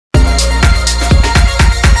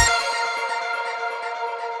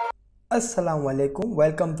अस्सलामुअलैकुम,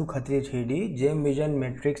 welcome to Khatri 3D GeM vision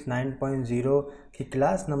matrix 9.0 की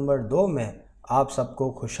class number 2 में आप सबको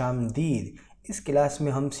खुशामदीद। इस क्लास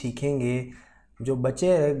में हम सीखेंगे जो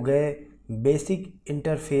बचे रह गए बेसिक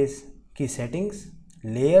इंटरफेस की सेटिंग्स,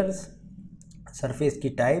 लेयर्स, सरफेस की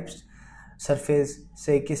टाइप्स, सरफेस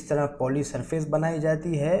से किस तरह पॉली सरफेस बनाई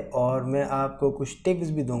जाती है, और मैं आपको कुछ टिप्स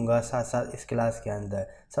भी दूंगा साथ साथ इस क्लास के अंदर।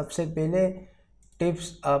 सबसे पहले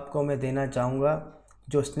टिप्स आपको मैं देना चाहूँगा,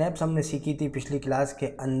 जो स्नैप्स हमने सीखी थी पिछली क्लास के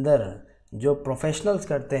अंदर, जो प्रोफेशनल्स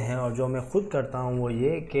करते हैं और जो मैं ख़ुद करता हूँ, वो ये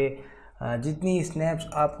कि जितनी स्नैप्स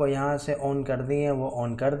आपको यहाँ से ऑन कर दी हैं वो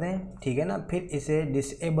ऑन कर दें, ठीक है ना। फिर इसे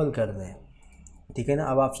डिसेबल कर दें, ठीक है ना।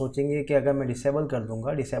 अब आप सोचेंगे कि अगर मैं डिसेबल कर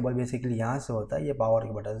दूंगा, डिसेबल बेसिकली यहाँ से होता है, ये पावर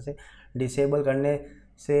के बटन से डिसेबल करने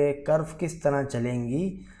से कर्व किस तरह चलेंगी।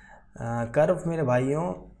 कर्व मेरे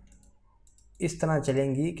भाइयों इस तरह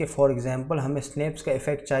चलेंगी कि फॉर एग्ज़ाम्पल हमें स्नैप्स का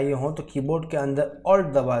इफ़ेक्ट चाहिए हो तो कीबोर्ड के अंदर ऑल्ट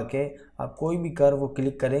दबा के आप कोई भी कर्व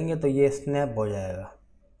क्लिक करेंगे तो ये स्नैप हो जाएगा,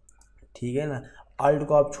 ठीक है ना। ऑल्ट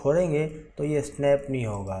को आप छोड़ेंगे तो ये स्नैप नहीं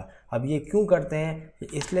होगा। अब ये क्यों करते हैं?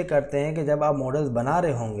 इसलिए करते हैं कि जब आप मॉडल्स बना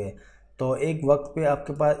रहे होंगे तो एक वक्त पे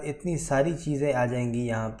आपके पास इतनी सारी चीज़ें आ जाएंगी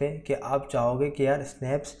यहाँ पे कि आप चाहोगे कि यार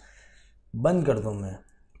स्नैप्स बंद कर दूँ मैं,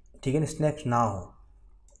 ठीक है ना, स्नैप्स ना हो।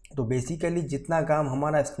 तो बेसिकली जितना काम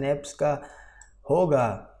हमारा स्नैप्स का होगा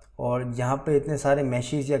और यहाँ पे इतने सारे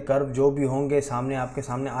मैशेस या कर्व जो भी होंगे सामने आपके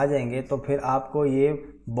सामने आ जाएंगे, तो फिर आपको ये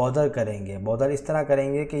बॉदर करेंगे। बॉदर इस तरह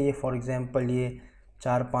करेंगे कि ये फॉर एग्ज़ाम्पल ये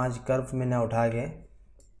 4-5 कर्व मैंने उठा के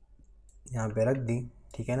यहाँ पे रख दी,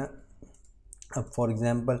 ठीक है ना। अब फॉर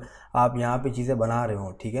एग्ज़ाम्पल आप यहाँ पे चीज़ें बना रहे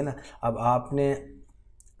हो, ठीक है ना। अब आपने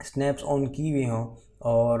स्नैप्स ऑन की हुई हों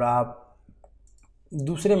और आप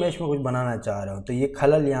दूसरे मैश में कुछ बनाना चाह रहे हो, तो ये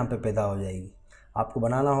खलल यहाँ पे पैदा हो जाएगी। आपको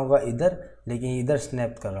बनाना होगा इधर, लेकिन इधर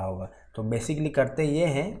स्नैप कर रहा होगा। तो बेसिकली करते ये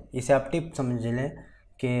हैं, इसे आप टिप समझ लें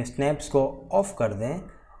कि स्नैप्स को ऑफ़ कर दें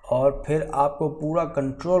और फिर आपको पूरा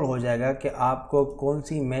कंट्रोल हो जाएगा कि आपको कौन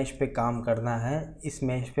सी मैश पे काम करना है। इस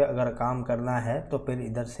मैश पे अगर काम करना है तो फिर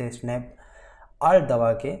इधर से स्नैप ऑल्ट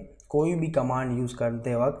दबा के कोई भी कमांड यूज़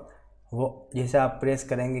करते वक्त वो जैसे आप प्रेस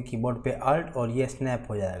करेंगे कीबोर्ड पे ऑल्ट और ये स्नैप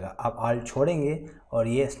हो जाएगा। आप ऑल्ट छोड़ेंगे और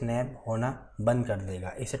ये स्नैप होना बंद कर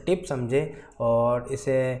देगा। इसे टिप समझे और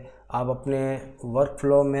इसे आप अपने वर्क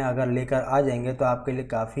फ्लो में अगर लेकर आ जाएंगे तो आपके लिए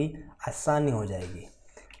काफ़ी आसानी हो जाएगी।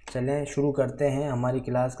 चलें शुरू करते हैं हमारी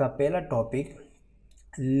क्लास का पहला टॉपिक,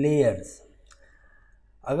 लेयर्स।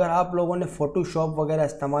 अगर आप लोगों ने फ़ोटोशॉप वगैरह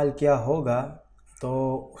इस्तेमाल किया होगा तो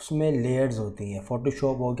उसमें लेयर्स होती हैं।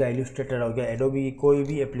 फ़ोटोशॉप हो गया, इलस्ट्रेटर हो गया, एडोबी की कोई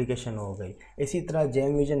भी एप्लीकेशन हो गई। इसी तरह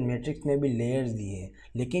जेम विजन मैट्रिक्स ने भी लेयर्स दी हैं,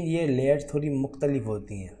 लेकिन ये लेयर्स थोड़ी मुख्तलिफ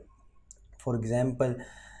होती हैं। फॉर एग्ज़ाम्पल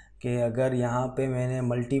कि अगर यहाँ पे मैंने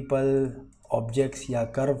मल्टीपल ऑब्जेक्ट्स या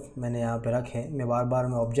कर्व मैंने यहाँ पे रखे, मैं बार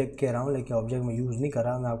ऑब्जेक्ट कह रहा हूँ लेकिन ऑब्जेक्ट मैं यूज़ नहीं कर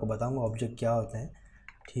रहा, मैं आपको बताऊँगा ऑब्जेक्ट क्या होते हैं,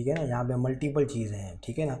 ठीक है ना। यहाँ पे मल्टीपल चीज़ें हैं,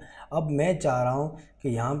 ठीक है ना। अब मैं चाह रहा हूँ कि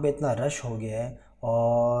यहाँ पे इतना रश हो गया है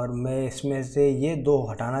और मैं इसमें से ये 2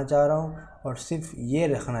 हटाना चाह रहा हूँ और सिर्फ ये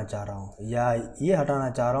रखना चाह रहा हूँ, या ये हटाना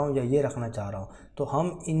चाह रहा हूँ या ये रखना चाह रहा हूँ। तो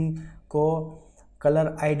हम इनको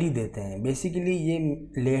कलर आईडी देते हैं। बेसिकली ये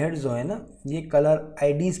लेयर्स जो है ना, ये कलर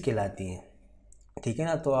आईडीज़ कहलाती हैं, ठीक है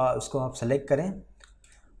ना। तो उसको आप सेलेक्ट करें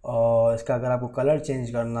और इसका अगर आपको कलर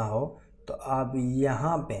चेंज करना हो तो आप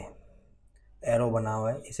यहाँ पे एरो बना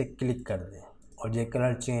हुआ है, इसे क्लिक कर दें और ये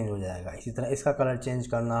कलर चेंज हो जाएगा। इसी तरह इसका कलर चेंज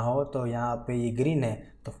करना हो तो यहाँ पे ये ग्रीन है,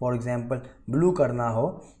 तो फॉर एग्ज़ाम्पल ब्लू करना हो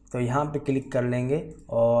तो यहाँ पे क्लिक कर लेंगे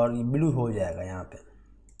और ये ब्लू हो जाएगा यहाँ पे,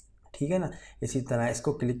 ठीक है ना। इसी तरह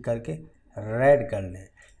इसको क्लिक करके रेड कर लें।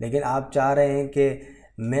 लेकिन आप चाह रहे हैं कि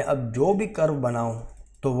मैं अब जो भी कर्व बनाऊँ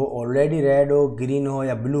तो वो ऑलरेडी रेड हो, ग्रीन हो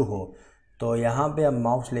या ब्लू हो, तो यहाँ पे अब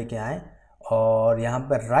माउस लेके आएँ और यहाँ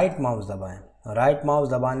पर राइट माउस दबाएँ। राइट माउस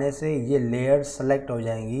दबाने से ये लेयर सेलेक्ट हो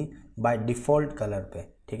जाएंगी बाय डिफ़ॉल्ट कलर पे,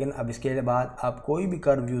 ठीक है ना। अब इसके बाद आप कोई भी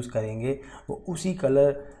कर्व यूज़ करेंगे वो उसी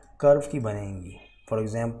कलर कर्व की बनेंगी। फॉर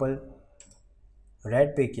एग्ज़ाम्पल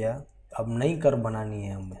रेड पे किया, अब नई कर्व बनानी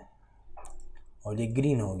है हमें और ये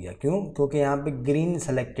ग्रीन हो गया। क्यों? क्योंकि यहाँ पे ग्रीन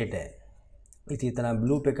सेलेक्टेड है। इसी तरह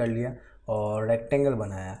ब्लू पे कर लिया और रेक्टेंगल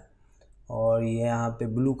बनाया और ये यहाँ पे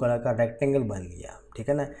ब्लू कलर का रेक्टेंगल बन गया, ठीक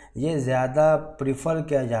है ना। ये ज़्यादा प्रीफर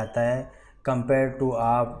किया जाता है कंपेयर टू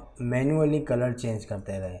आप मैन्युअली कलर चेंज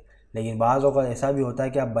करते रहे। लेकिन बाज़ औक़ात ऐसा भी होता है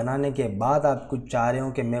कि आप बनाने के बाद आप कुछ चाह रहे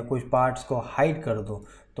हो कि मैं कुछ पार्ट्स को हाइड कर दूं,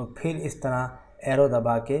 तो फिर इस तरह एरो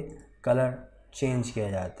दबा के कलर चेंज किया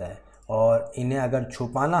जाता है। और इन्हें अगर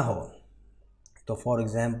छुपाना हो तो फॉर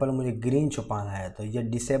एग्ज़ाम्पल मुझे ग्रीन छुपाना है तो ये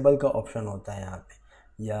डिसेबल का ऑप्शन होता है यहाँ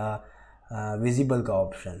पे, या विजिबल का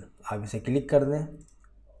ऑप्शन। आप इसे क्लिक कर दें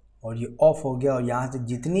और ये ऑफ़ हो गया और यहाँ से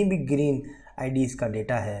जितनी भी ग्रीन आईडीज़ का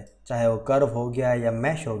डेटा है, चाहे वो कर्व हो गया या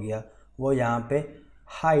मैश हो गया, वो यहाँ पे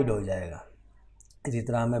हाइड हो जाएगा। इसी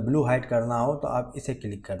तरह हमें ब्लू हाइड करना हो तो आप इसे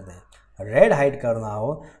क्लिक कर दें। रेड हाइड करना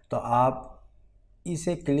हो तो आप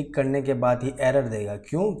इसे क्लिक करने के बाद ही एरर देगा।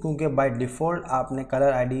 क्यों? क्योंकि बाय डिफ़ॉल्ट आपने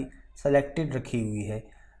कलर आईडी सेलेक्टेड रखी हुई है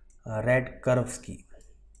रेड कर्व्स की,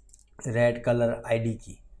 रेड कलर आईडी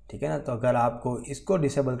की, ठीक है ना। तो अगर आपको इसको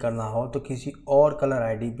डिसेबल करना हो तो किसी और कलर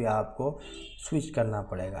आईडी पे आपको स्विच करना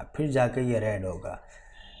पड़ेगा, फिर जाके ये रेड होगा।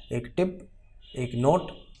 एक टिप, एक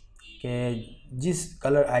नोट कि जिस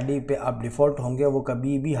कलर आईडी पे आप डिफ़ॉल्ट होंगे वो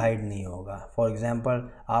कभी भी हाइड नहीं होगा। फॉर एग्ज़ाम्पल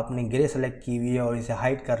आपने ग्रे सेलेक्ट की हुई है और इसे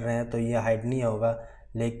हाइड कर रहे हैं तो ये हाइड नहीं होगा,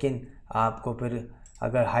 लेकिन आपको फिर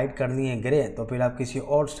अगर हाइड करनी है ग्रे तो फिर आप किसी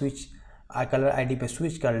और कलर आईडी पे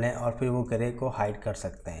स्विच कर लें और फिर वो ग्रे को हाइड कर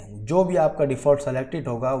सकते हैं। जो भी आपका डिफ़ॉल्ट सेलेक्टेड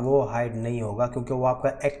होगा वो हाइड नहीं होगा क्योंकि वो आपका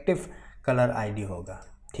एक्टिव कलर आईडी होगा,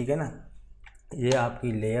 ठीक है ना। ये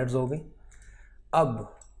आपकी लेयर्स हो गई। अब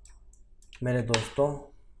मेरे दोस्तों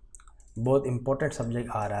बहुत इम्पोर्टेंट सब्जेक्ट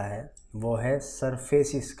आ रहा है, वो है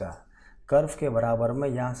सरफेसिस का। कर्व के बराबर में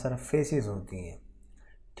यहाँ सरफेसिस होती हैं,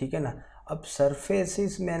 ठीक है ना। अब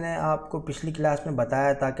सरफेसिस मैंने आपको पिछली क्लास में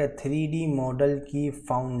बताया था कि 3D मॉडल की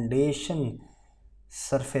फाउंडेशन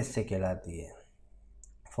सरफेस से कहलाती है।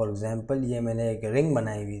 फॉर एग्ज़ाम्पल ये मैंने एक रिंग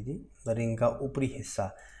बनाई हुई थी, रिंग का ऊपरी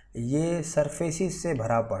हिस्सा ये सरफेसिस से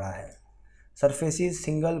भरा पड़ा है। सरफेसिस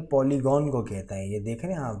सिंगल पॉलीगॉन को कहते हैं। ये देख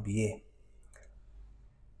रहे हैं आप,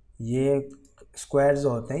 ये स्क्वायर्स जो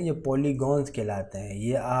होते हैं ये पॉलीगॉन्स कहलाते हैं।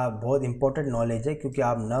 ये आप बहुत इंपॉर्टेंट नॉलेज है क्योंकि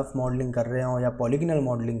आप नर्व मॉडलिंग कर रहे हो या पॉलीगनल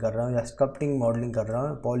मॉडलिंग कर रहे हो या स्कल्पटिंग मॉडलिंग कर रहे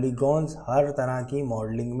हो, पॉलीगॉन्स हर तरह की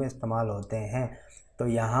मॉडलिंग में इस्तेमाल होते हैं। तो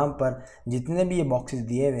यहाँ पर जितने भी ये बॉक्सेस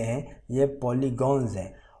दिए हुए हैं ये पॉलीगॉन्स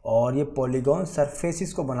हैं और ये पॉलीगॉन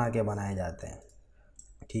सरफेसिस को बना के बनाए जाते हैं,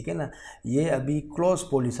 ठीक है ना। ये अभी क्लोज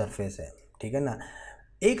पॉली सरफेस है, ठीक है ना।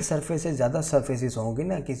 एक सरफेस से ज़्यादा सरफेसेस होंगी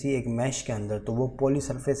ना किसी एक मैश के अंदर तो वो पॉली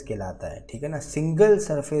सरफेस कहलाता है, ठीक है ना। सिंगल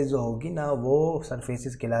सरफेस जो होगी ना वो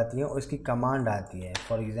सरफेसेस कहलाती हैं और इसकी कमांड आती है।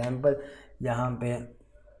 फॉर एग्ज़ाम्पल यहाँ पे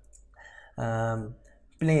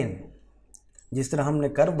प्लेन, जिस तरह हमने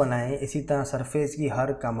कर्व बनाए इसी तरह सरफेस की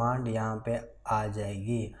हर कमांड यहाँ पे आ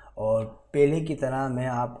जाएगी। और पहले की तरह मैं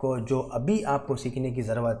आपको जो अभी आपको सीखने की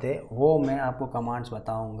ज़रूरत है वो मैं आपको कमांड्स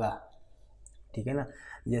बताऊँगा, ठीक है ना।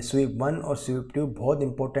 ये स्वीप 1 और स्वीप 2 बहुत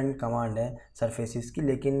इंपॉर्टेंट कमांड है सरफेसिस की,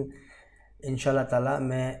 लेकिन इंशाल्लाह ताला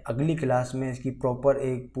मैं अगली क्लास में इसकी प्रॉपर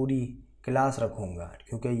एक पूरी क्लास रखूँगा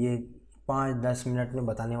क्योंकि ये 5-10 मिनट में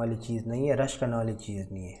बताने वाली चीज़ नहीं है, रश करने वाली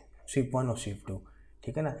चीज़ नहीं है। स्वीप 1 और स्वीप 2,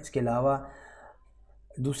 ठीक है ना। इसके अलावा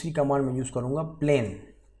दूसरी कमांड मैं यूज़ करूँगा प्लेन,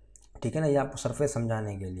 ठीक है ना, ये आपको सरफेस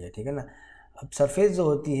समझाने के लिए, ठीक है ना। अब सरफेस जो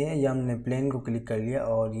होती है ये हमने प्लेन को क्लिक कर लिया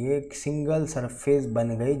और ये एक सिंगल सरफेस बन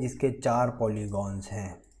गई जिसके 4 पॉलीगॉन्स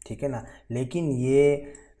हैं, ठीक है ना। लेकिन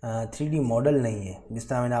ये 3D मॉडल नहीं है, जिस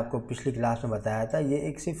तरह मैंने आपको पिछली क्लास में बताया था, ये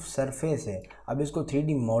एक सिर्फ सरफेस है। अब इसको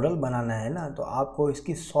 3D मॉडल बनाना है ना तो आपको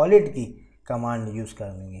इसकी सॉलिड की कमांड यूज़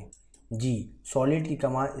करनी है जी। सॉलिड की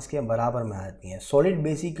कमांड इसके बराबर में आती है। सॉलिड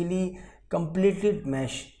बेसिकली कंप्लीटेड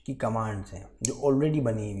मैश की कमांड्स हैं जो ऑलरेडी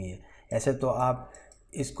बनी हुई है। ऐसे तो आप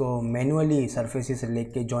इसको मैनुअली सरफेस से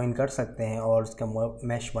लेके ज्वाइन कर सकते हैं और इसका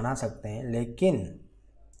मैश बना सकते हैं, लेकिन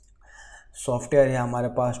सॉफ्टवेयर है हमारे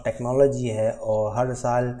पास, टेक्नोलॉजी है और हर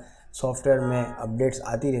साल सॉफ्टवेयर में अपडेट्स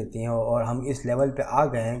आती रहती हैं और हम इस लेवल पे आ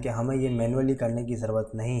गए हैं कि हमें ये मैनुअली करने की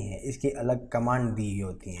ज़रूरत नहीं है, इसकी अलग कमांड दी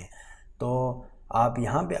होती हैं। तो आप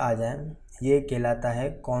यहाँ पे आ जाएं, ये कहलाता है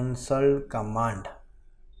कंसोल कमांड,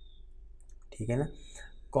 ठीक है ना।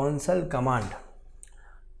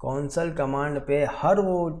 कंसोल कमांड पे हर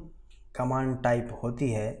वो कमांड टाइप होती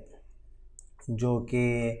है जो कि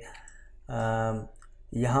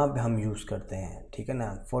यहाँ पे हम यूज़ करते हैं, ठीक है ना।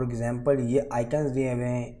 फॉर एग्ज़ाम्पल ये आइकन्स दिए हुए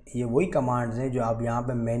हैं, ये वही कमांड्स हैं जो आप यहाँ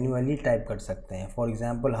पे मैन्युअली टाइप कर सकते हैं। फॉर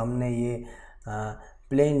एग्ज़ाम्पल हमने ये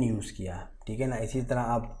प्लेन यूज़ किया, ठीक है ना। इसी तरह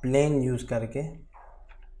आप प्लेन यूज़ करके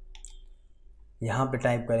यहाँ पे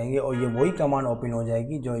टाइप करेंगे और ये वही कमांड ओपन हो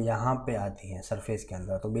जाएगी जो यहाँ पे आती है सरफेस के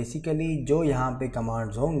अंदर। तो बेसिकली जो यहाँ पे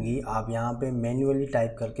कमांड्स होंगी आप यहाँ पे मैन्युअली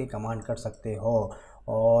टाइप करके कमांड कर सकते हो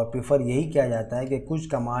और प्रीफर यही किया जाता है कि कुछ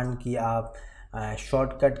कमांड की आप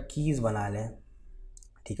शॉर्टकट कीज़ बना लें,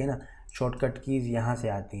 ठीक है ना। शॉर्टकट कीज़ यहाँ से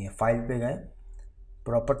आती हैं। फाइल पे गए,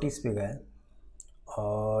 प्रॉपर्टीज़ पे गए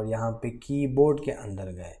और यहाँ पे कीबोर्ड के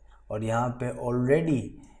अंदर गए और यहाँ पे ऑलरेडी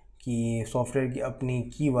कि सॉफ्टवेयर की अपनी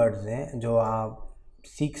कीवर्ड्स हैं जो आप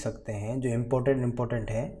सीख सकते हैं, जो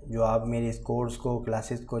इम्पोर्टेंट है, जो आप मेरे इस कोर्स को,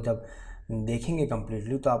 क्लासेस को जब देखेंगे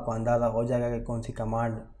कम्प्लीटली तो आपको अंदाज़ा हो जाएगा कि कौन सी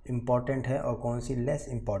कमांड इम्पोर्टेंट है और कौन सी लेस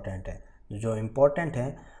इम्पोर्टेंट है। जो इम्पोर्टेंट है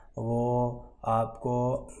वो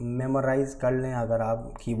आपको मेमोराइज़ कर लें अगर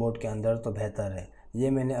आप कीबोर्ड के अंदर तो बेहतर है। ये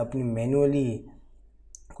मैंने अपनी मैनुअली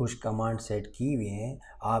कुछ कमांड सेट की हुई हैं।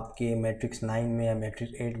 आपके मैट्रिक्स 9 में या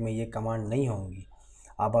मैट्रिक्स 8 में ये कमांड नहीं होंगी।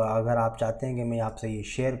 अब अगर आप चाहते हैं कि मैं आपसे ये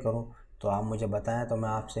शेयर करूं तो आप मुझे बताएं, तो मैं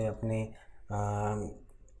आपसे अपने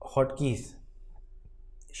हॉटकीज़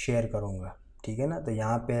शेयर करूंगा, ठीक है ना। तो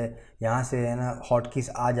यहाँ से है ना हॉटकीज़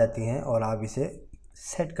आ जाती हैं और आप इसे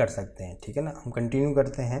सेट कर सकते हैं, ठीक है ना। हम कंटिन्यू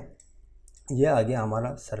करते हैं। ये आ गया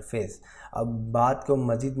हमारा सरफेस। अब बात को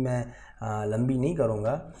मज़ीद मैं लंबी नहीं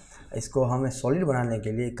करूँगा। इसको हमें सॉलिड बनाने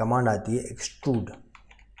के लिए कमांड आती है एक्सट्रूड।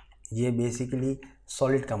 ये बेसिकली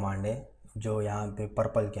सॉलिड कमांड है जो यहाँ पे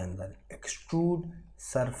पर्पल के अंदर एक्सट्रूड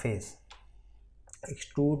सरफेस।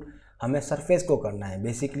 एक्सट्रूड हमें सरफेस को करना है।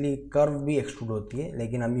 बेसिकली कर्व भी एक्सट्रूड होती है,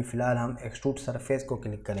 लेकिन अभी फ़िलहाल हम एक्सट्रूड सरफेस को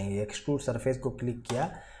क्लिक करेंगे। एक्सट्रूड सरफेस को क्लिक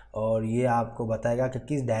किया और ये आपको बताएगा कि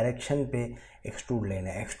किस डायरेक्शन पे एक्सट्रूड लेना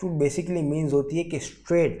है। एक्सट्रूड बेसिकली मीन्स होती है कि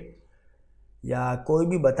स्ट्रेट या कोई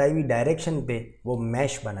भी बताई हुई डायरेक्शन पे वो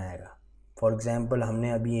मैश बनाएगा। फॉर एग्ज़ाम्पल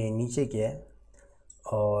हमने अभी ये नीचे किया है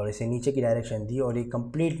और इसे नीचे की डायरेक्शन दी और ये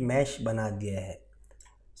कंप्लीट मैश बना दिया है।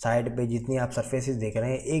 साइड पे जितनी आप सरफेसेस देख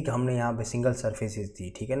रहे हैं, एक हमने यहाँ पे सिंगल सरफेसेस दी,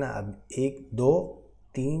 ठीक है ना। अब 1 2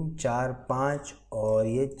 3 4 5 और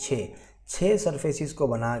ये 6 सरफेसेस को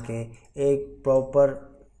बना के एक प्रॉपर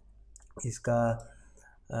इसका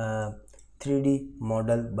 3D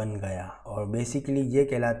मॉडल बन गया और बेसिकली ये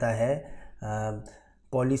कहलाता है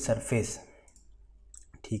पॉलीसरफेस,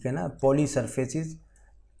 ठीक है ना। पॉलीसरफेसेस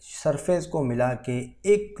सरफेस को मिला के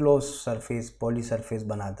एक क्लोज सरफेस पॉलीसरफेस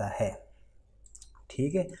बनाता है,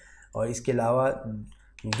 ठीक है। और इसके अलावा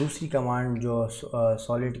दूसरी कमांड जो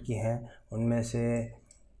सॉलिड की है उनमें से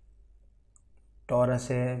टॉरस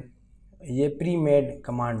है। ये प्री मेड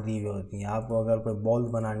कमांड दी हुई होती हैं। आपको अगर कोई बॉल्स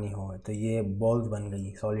बनानी हो तो ये बॉल्स बन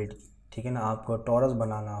गई सॉलिड की, ठीक है ना। आपको टॉरस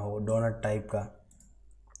बनाना हो डोनट टाइप का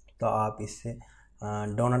तो आप इससे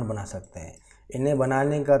डोनट बना सकते हैं। इन्हें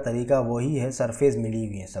बनाने का तरीका वही है, सरफेस मिली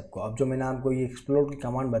हुई है सबको। अब जो मैंने आपको ये एक्सप्लोड की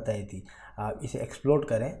कमांड बताई थी, आप इसे एक्सप्लोड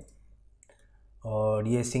करें और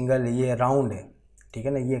ये सिंगल ये राउंड है, ठीक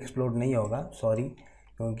है ना। ये एक्सप्लोड नहीं होगा, सॉरी,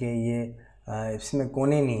 क्योंकि ये इसमें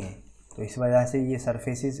कोने नहीं है, तो इस वजह से ये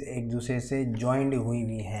सरफेसेस एक दूसरे से जॉइंड हुई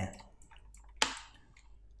हुई हैं।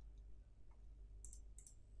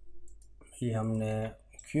 ये हमने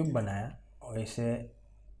क्यूब बनाया और इसे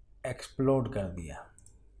एक्सप्लोड कर दिया,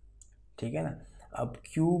 ठीक है ना। अब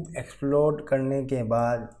क्यूब एक्सप्लोड करने के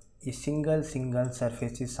बाद ये सिंगल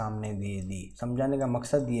सरफेसेस सामने दे दी। समझाने का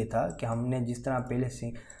मकसद ये था कि हमने जिस तरह पहले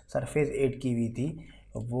से सरफेस ऐड की हुई थी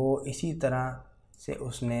वो इसी तरह से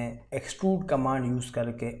उसने एक्सट्रूड कमांड यूज़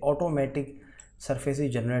करके ऑटोमेटिक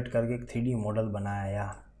सरफेसेस जनरेट करके एक 3D मॉडल बनाया,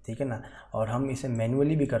 ठीक है ना। और हम इसे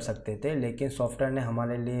मैनुअली भी कर सकते थे, लेकिन सॉफ्टवेयर ने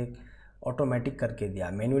हमारे लिए ऑटोमेटिक करके दिया।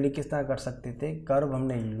 मैनुअली किस तरह कर सकते थे, कर्व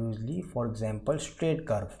हमने use Lee, for example straight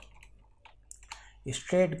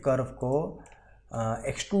curve को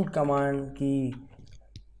एक्सट्रूड कमांड की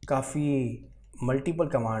काफ़ी मल्टीपल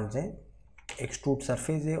कमांड्स हैं। एक्सट्रूड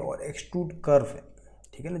सरफेस है और एक्सट्रूड कर्व है,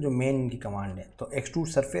 ठीक है ना, जो मेन इनकी कमांड है। तो एक्सट्रूड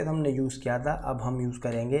सरफेस हमने यूज़ किया था, अब हम यूज़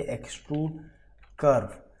करेंगे एक्सट्रूड कर्व।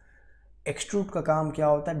 एक्सट्रूड का काम क्या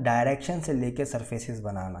होता है, डायरेक्शन से लेके सरफेसेस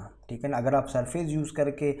बनाना, ठीक है ना। अगर आप सरफेस यूज़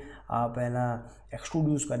करके आप है ना एक्सट्रूड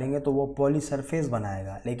यूज़ करेंगे तो वो पॉली सरफेस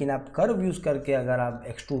बनाएगा, लेकिन आप कर्व यूज़ करके अगर आप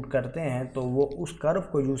एक्सट्रूड करते हैं तो वो उस कर्व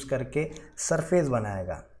को यूज़ करके सरफेस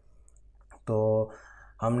बनाएगा। तो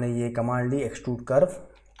हमने ये कमांड ली एक्सट्रूड कर्व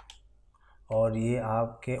और ये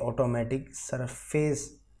आपके ऑटोमेटिक सरफेस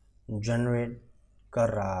जनरेट कर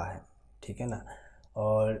रहा है, ठीक है ना।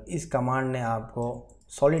 और इस कमांड ने आपको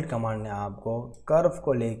सॉलिड कमांड ने आपको कर्व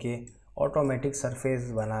को लेके ऑटोमेटिक सरफेस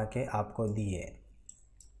बना के आपको दी है।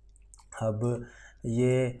 अब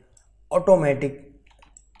ये ऑटोमेटिक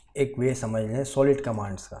एक वे समझ लें सॉलिड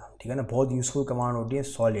कमांड्स का, ठीक है ना। बहुत यूज़फुल कमांड होती है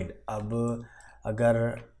सॉलिड। अब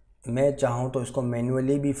अगर मैं चाहूँ तो इसको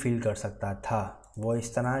मैनुअली भी फिल कर सकता था, वो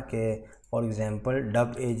इस तरह के फॉर एग्जांपल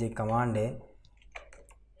डब एज एक कमांड है,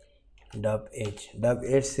 डब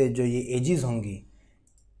एज से जो ये एजेस होंगी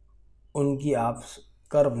उनकी आप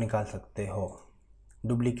कर्व निकाल सकते हो।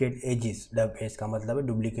 डुप्लीकेट एजेस, डब एज का मतलब है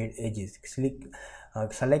डुप्लीकेट एजेस।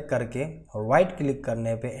 सेलेक्ट करके राइट क्लिक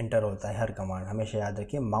करने पे एंटर होता है हर कमांड, हमेशा याद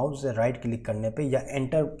रखिए। माउस से राइट क्लिक करने पे या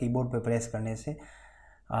एंटर कीबोर्ड पे प्रेस करने से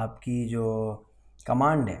आपकी जो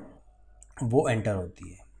कमांड है वो एंटर होती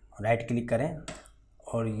है। राइट क्लिक करें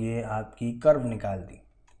और ये आपकी कर्व निकाल दी,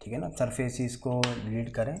 ठीक है ना। सरफेस को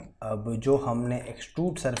डिलीट करें। अब जो हमने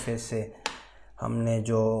एक्सट्रूड सरफेस से हमने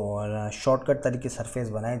जो शॉर्टकट तरीके सरफेस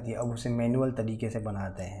बनाई थी, अब उसे मैनुअल तरीके से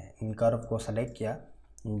बनाते हैं। इन कर्व को सेलेक्ट किया,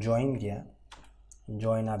 जॉइन किया,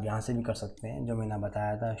 जॉइन आप यहाँ से भी कर सकते हैं जो मैंने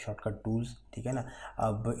बताया था शॉर्टकट टूल्स, ठीक है ना।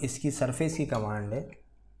 अब इसकी सरफेस की कमांड है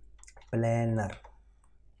प्लेनर,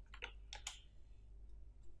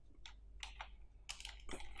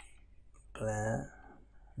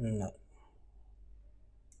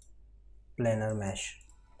 प्लेनर मैश,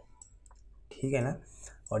 ठीक है ना।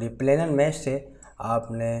 और ये प्लेनर मैश से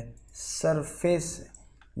आपने सरफेस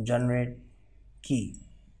जनरेट की,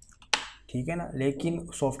 ठीक है ना। लेकिन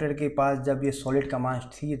सॉफ्टवेयर के पास जब ये सॉलिड कमांड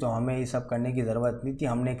थी तो हमें ये सब करने की ज़रूरत नहीं थी।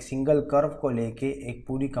 हमने एक सिंगल कर्व को लेके एक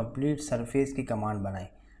पूरी कंप्लीट सरफेस की कमांड बनाई,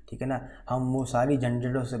 ठीक है ना। हम वो सारी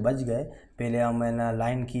झंझटों से बच गए। पहले हम है ना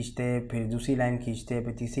लाइन खींचते, फिर दूसरी लाइन खींचते,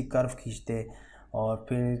 फिर तीसरी कर्व खींचते, और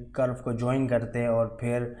फिर कर्व को ज्वाइन करते, और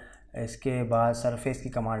फिर इसके बाद सरफेस की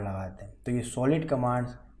कमांड लगाते। तो ये सॉलिड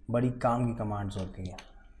कमांड्स बड़ी काम की कमांड्स होती हैं,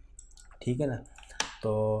 ठीक है ना।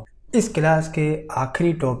 तो इस क्लास के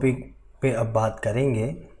आखिरी टॉपिक पे अब बात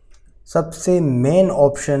करेंगे। सबसे मेन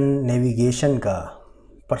ऑप्शन नेविगेशन का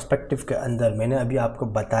पर्सपेक्टिव के अंदर मैंने अभी आपको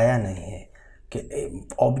बताया नहीं है कि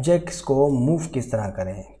ऑब्जेक्ट्स को मूव किस तरह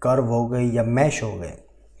करें, कर्व हो गई या मैश हो गए,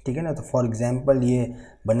 ठीक है ना। तो फॉर एग्जांपल ये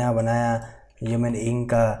बनाया ये मैंने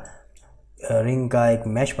रिंग का एक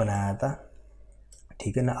मैश बनाया था,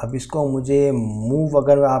 ठीक है ना। अब इसको मुझे मूव,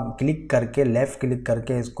 अगर आप क्लिक करके लेफ़्ट क्लिक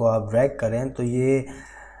करके इसको आप ड्रैग करें तो ये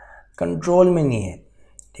कंट्रोल में नहीं है,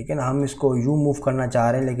 ठीक है ना। हम इसको यूँ मूव करना चाह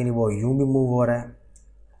रहे हैं लेकिन वो यूँ भी मूव हो रहा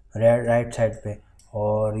है राइट साइड पे,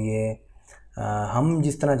 और ये हम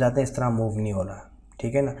जिस तरह चाहते हैं इस तरह मूव नहीं हो रहा,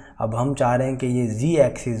 ठीक है ना। अब हम चाह रहे हैं कि ये जी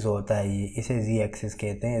एक्सिस होता है, ये इसे जी एक्सिस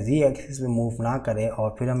कहते हैं, जी एक्सिस पे मूव ना करें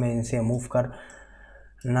और फिर हमें इनसे मूव कर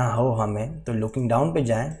ना हो हमें, तो लुकिंग डाउन पे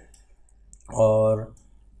जाएं और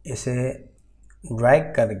इसे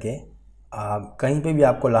ड्रैग करके आप कहीं पे भी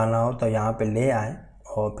आपको लाना हो तो यहाँ पे ले आएँ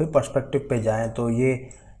और फिर पर्सपेक्टिव पे जाएं। तो ये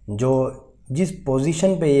जो जिस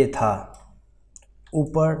पोजीशन पे ये था,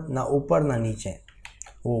 ऊपर ना नीचे,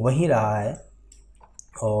 वो वहीं रहा है।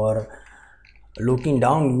 और लुकिंग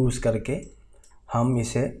डाउन यूज़ करके हम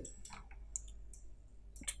इसे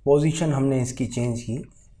पोजीशन हमने इसकी चेंज की,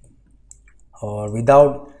 और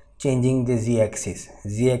without changing the ji axis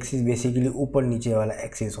basically ऊपर नीचे वाला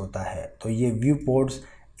एक्सिस होता है। तो ये व्यू पोर्ट्स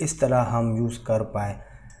इस तरह हम यूज़ कर पाए,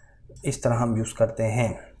 इस तरह हम यूज़ करते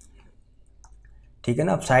हैं, ठीक है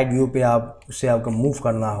ना। अब साइड व्यू पे आप उससे आपको मूव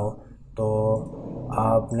करना हो तो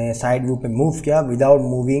आपने साइड व्यू पे मूव किया विदाउट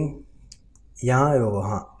मूविंग यहाँ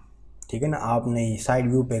वहाँ, ठीक है ना। आपने साइड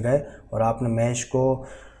व्यू पे गए और आपने मैश को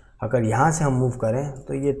अगर यहाँ से हम मूव करें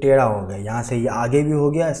तो ये टेढ़ा हो गया, यहाँ से ये आगे भी हो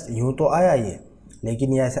गया, यूँ तो आया ये,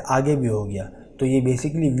 लेकिन ये ऐसे आगे भी हो गया। तो ये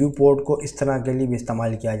बेसिकली व्यू पोर्ट को इस तरह के लिए भी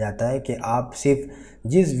इस्तेमाल किया जाता है कि आप सिर्फ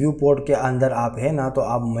जिस व्यू पोर्ट के अंदर आप है ना, तो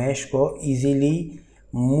आप मैश को ईज़िली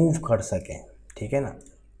मूव कर सकें, ठीक है ना।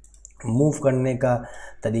 मूव करने का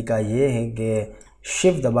तरीका ये है कि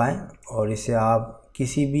शिफ्ट दबाएं और इसे आप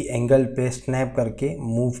किसी भी एंगल पे स्नैप करके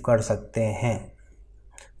मूव कर सकते हैं।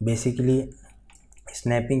 बेसिकली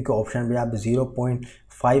स्नैपिंग के ऑप्शन पे आप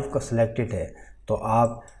 0.5 का सिलेक्टेड है तो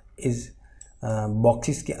आप इस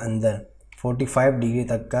बॉक्सेस के अंदर 45 डिग्री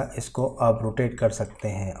तक का इसको आप रोटेट कर सकते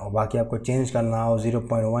हैं, और बाकी आपको चेंज करना हो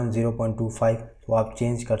 0.1 0.25 तो आप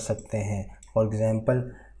चेंज कर सकते हैं। फॉर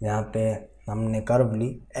एग्ज़ाम्पल यहाँ पे हमने कर्व ली,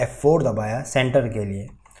 F4 दबाया सेंटर के लिए,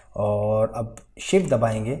 और अब शिफ्ट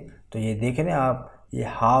दबाएंगे तो ये देख रहे हैं आप, ये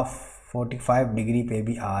हाफ 45 डिग्री पे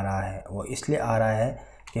भी आ रहा है। वो इसलिए आ रहा है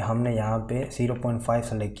कि हमने यहाँ पे 0.5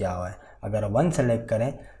 सेलेक्ट किया हुआ है। अगर 1 सेलेक्ट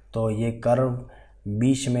करें तो ये कर्व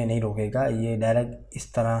बीच में नहीं रुकेगा, ये डायरेक्ट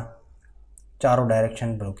इस तरह चारों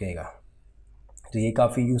डायरेक्शन पर रुकेगा। तो ये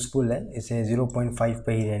काफ़ी यूज़फुल है, इसे 0.5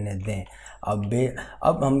 पे ही रहने दें।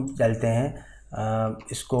 अब हम चलते हैं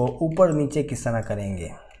इसको ऊपर नीचे किस तरह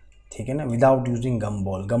करेंगे, ठीक है ना, विदाउट यूजिंग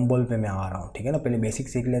गम्बॉल पे मैं आ रहा हूँ, ठीक है ना। पहले बेसिक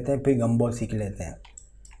सीख लेते हैं फिर गम्बॉल सीख लेते हैं।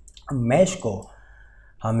 अब मैश को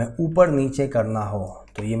हमें ऊपर नीचे करना हो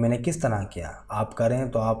तो ये मैंने किस तरह किया, आप करें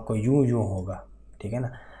तो आपको यूँ होगा, ठीक है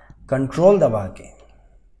ना। कंट्रोल दबा के,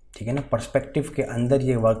 ठीक है ना, पर्सपेक्टिव के अंदर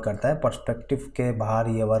ये वर्क करता है, पर्सपेक्टिव के बाहर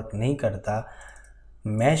ये वर्क नहीं करता।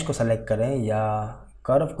 मैश को सेलेक्ट करें या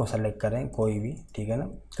कर्व को सेलेक्ट करें कोई भी, ठीक है ना।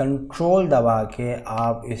 कंट्रोल दबा के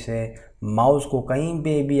आप इसे माउस को कहीं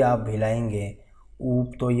पे भी आप हिलाएंगे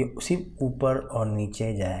तो ये सिर्फ ऊपर और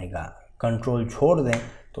नीचे जाएगा। कंट्रोल छोड़ दें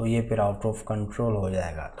तो ये फिर आउट ऑफ कंट्रोल हो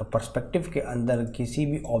जाएगा। तो पर्सपेक्टिव के अंदर किसी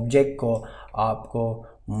भी ऑब्जेक्ट को आपको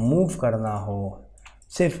मूव करना हो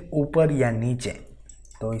सिर्फ ऊपर या नीचे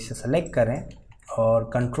तो इसे सेलेक्ट करें और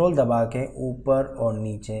कंट्रोल दबा के ऊपर और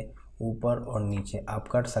नीचे आप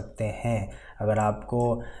कर सकते हैं। अगर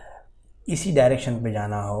आपको इसी डायरेक्शन पे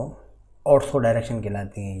जाना हो, ऑर्थो डायरेक्शन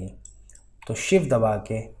कहलाती हैं ये, तो शिफ्ट दबा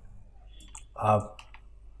के आप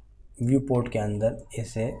व्यू पोर्ट के अंदर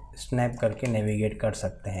इसे स्नैप करके नेविगेट कर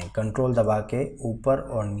सकते हैं। कंट्रोल दबा के ऊपर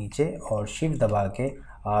और नीचे और शिफ्ट दबा के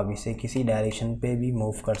आप इसे किसी डायरेक्शन पे भी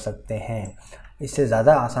मूव कर सकते हैं। इससे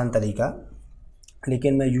ज़्यादा आसान तरीका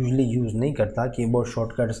लेकिन मैं यूजुअली यूज़ नहीं करता। Keyboard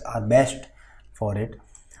shortcuts are best for it.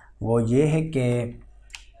 वो ये है कि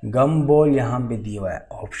गम्बॉल यहाँ पे दिया हुआ है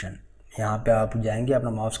ऑप्शन, यहाँ पे आप जाएंगे, अपना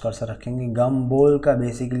माउस कर्सर रखेंगे। गम्बॉल का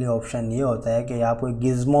बेसिकली ऑप्शन ये होता है कि आपको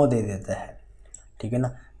गिज़्मो दे देता है, ठीक है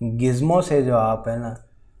ना। गिज़्मो से जो आप है ना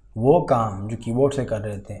वो काम जो कीबोर्ड से कर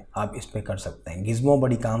रहे थे आप इस पे कर सकते हैं। गिज़्मो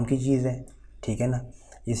बड़ी काम की चीज़ है, ठीक है ना।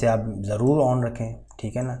 इसे आप ज़रूर ऑन रखें,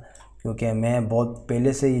 ठीक है ना, क्योंकि मैं बहुत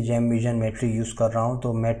पहले से ये जेम विजन मैट्रिक यूज़ कर रहा हूँ।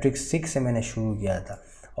 तो मैट्रिक 6 से मैंने शुरू किया था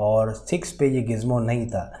और 6 पे ये गिज़्मो नहीं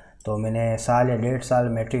था, तो मैंने साल या 1.5 साल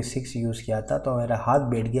मैट्रिक 6 यूज़ किया था, तो मेरा हाथ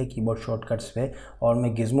बैठ गया कीबोर्ड शॉर्टकट्स पे और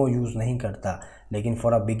मैं गिज़्मो यूज़ नहीं करता। लेकिन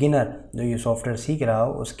फॉर अ बिगिनर जो ये सॉफ्टवेयर सीख रहा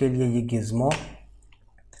हो उसके लिए ये गिज़्मो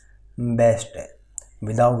बेस्ट है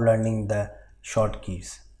without learning the short keys,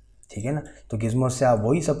 ठीक है ना। तो गिज़्मो से आप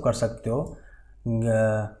वही सब कर सकते हो,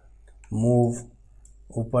 मूव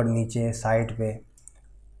ऊपर नीचे साइड पे,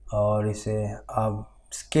 और इसे आप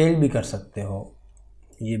स्केल भी कर सकते हो।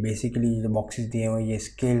 ये बेसिकली जो बॉक्सेस दिए हुए ये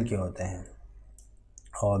स्केल के होते हैं,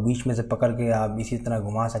 और बीच में से पकड़ के आप इसी तरह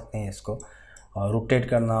घुमा सकते हैं इसको, और रोटेट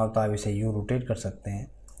करना हो तो आप इसे यूँ रोटेट कर सकते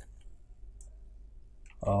हैं।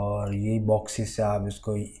 और ये बॉक्सेस से आप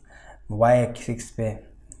इसको वाई एक्सिस पे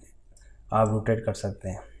आप रोटेट कर सकते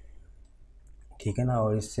हैं, ठीक है ना।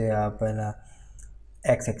 और इससे आप है ना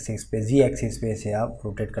एक्स एक्सिस पे, जी एक्सिस पे इसे आप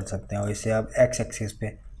रोटेट कर सकते हैं, और इसे आप एक्स एक्सिस पे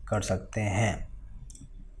कर सकते हैं,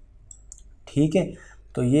 ठीक है।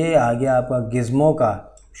 तो ये आ गया आपका गिज़्मो का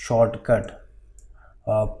शॉर्टकट।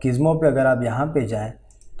 गिज़्मो पे अगर आप यहाँ पे जाएं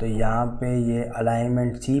तो यहाँ पे ये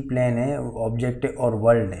अलाइनमेंट सी प्लेन है, ऑब्जेक्ट और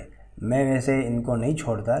वर्ल्ड है। मैं वैसे इनको नहीं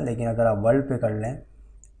छोड़ता, लेकिन अगर आप वर्ल्ड पे कर लें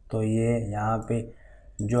तो ये यहाँ पे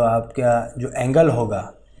जो आपका जो एंगल होगा,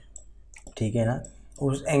 ठीक है ना,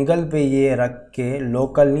 उस एंगल पे ये रख के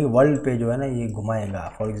लोकल नहीं वर्ल्ड पे जो है ना ये घुमाएगा।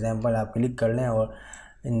 फॉर एग्जांपल आप क्लिक कर लें और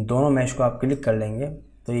इन दोनों मैश को आप क्लिक कर लेंगे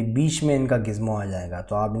तो ये बीच में इनका गिज़्मो आ जाएगा,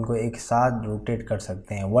 तो आप इनको एक साथ रोटेट कर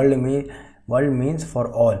सकते हैं। वर्ल्ड मीन्स फॉर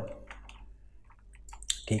ऑल,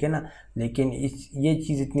 ठीक है ना। लेकिन ये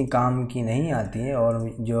चीज़ इतनी काम की नहीं आती है, और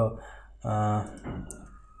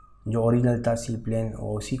जो ओरिजिनल था सी प्लेन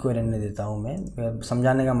उसी को रहने देता हूँ मैं।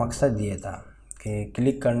 समझाने का मकसद ये था कि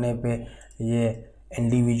क्लिक करने पे ये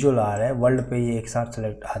इंडिविजुअल आ रहा है, वर्ल्ड पे ये एक साथ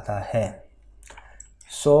सेलेक्ट आता है।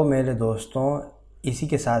 सो मेरे दोस्तों, इसी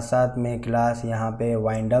के साथ साथ मैं क्लास यहाँ पे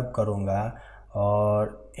वाइंड अप करूँगा,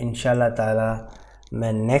 और इंशाल्लाह ताला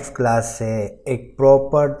मैं नेक्स्ट क्लास से एक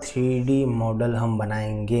प्रॉपर 3D मॉडल हम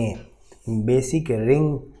बनाएंगे। बेसिक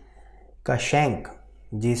रिंग का शैंक,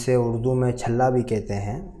 जिसे उर्दू में छल्ला भी कहते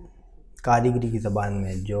हैं, कारीगरी की ज़बान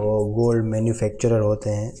में जो गोल्ड मैन्युफैक्चरर होते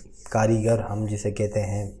हैं, कारीगर हम जिसे कहते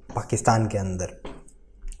हैं पाकिस्तान के अंदर,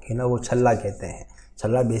 है ना, वो छल्ला कहते हैं।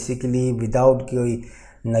 छल्ला बेसिकली विदाउट कोई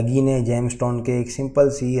नगीने जेमस्टोन के एक सिंपल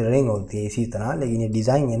सी रिंग होती है इसी तरह, लेकिन ये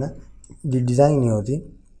डिज़ाइन है ना, ये डिज़ाइन नहीं होती,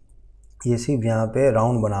 ये सिर्फ यहाँ पे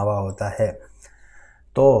राउंड बना हुआ होता है।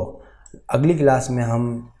 तो अगली क्लास में हम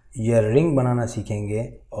ये रिंग बनाना सीखेंगे,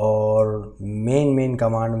 और मेन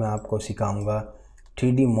कमांड में आपको सिखाऊंगा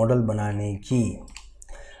 3D मॉडल बनाने की।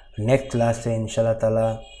 नेक्स्ट क्लास से इंशाल्लाह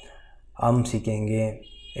ताला हम सीखेंगे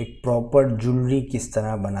एक प्रॉपर ज्वेलरी किस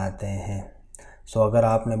तरह बनाते हैं। सो अगर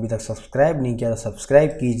आपने अभी तक सब्सक्राइब नहीं किया तो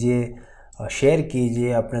सब्सक्राइब कीजिए, शेयर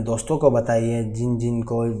कीजिए, अपने दोस्तों को बताइए जिन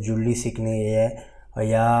को ज्वेलरी सीखनी है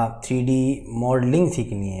या 3D मॉडलिंग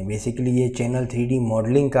सीखनी है। बेसिकली ये चैनल 3D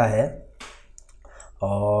मॉडलिंग का है,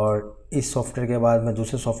 और इस सॉफ्टवेयर के बाद मैं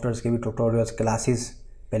दूसरे सॉफ्टवेयर्स के भी ट्यूटोरियल्स क्लासेस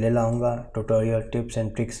पहले लाऊंगा, ट्यूटोरियल टिप्स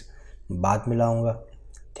एंड ट्रिक्स बाद में लाऊंगा,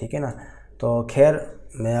 ठीक है ना। तो खैर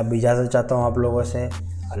मैं अब इजाज़त चाहता हूँ आप लोगों से।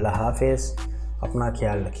 अल्लाह हाफ़िज़, अपना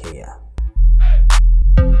ख्याल रखिएगा।